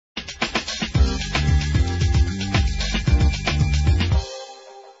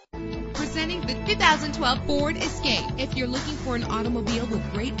2012 Ford Escape. If you're looking for an automobile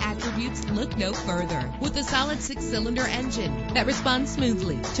with great attributes, look no further. With a solid 6-cylinder engine that responds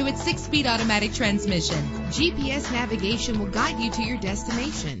smoothly to its 6-speed automatic transmission, GPS navigation will guide you to your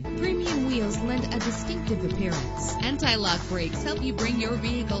destination. Premium wheels lend a distinctive appearance. Anti-lock brakes help you bring your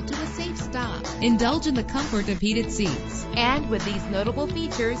vehicle to a safe stop. Indulge in the comfort of heated seats. And with these notable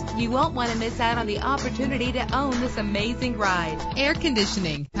features, you won't want to miss out on the opportunity to own this amazing ride. Air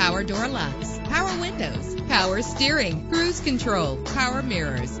conditioning, power door locks, power windows, power steering, cruise control, power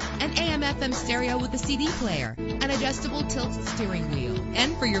mirrors, an AM/FM stereo with a CD player, an adjustable tilt steering wheel.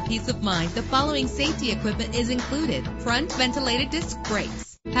 And for your peace of mind, the following safety equipment is included: front ventilated disc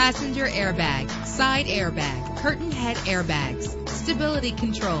brakes, passenger airbag, side airbag, curtain head airbags, stability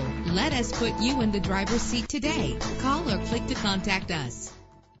control. Let us put you in the driver's seat today. Call or click to contact us.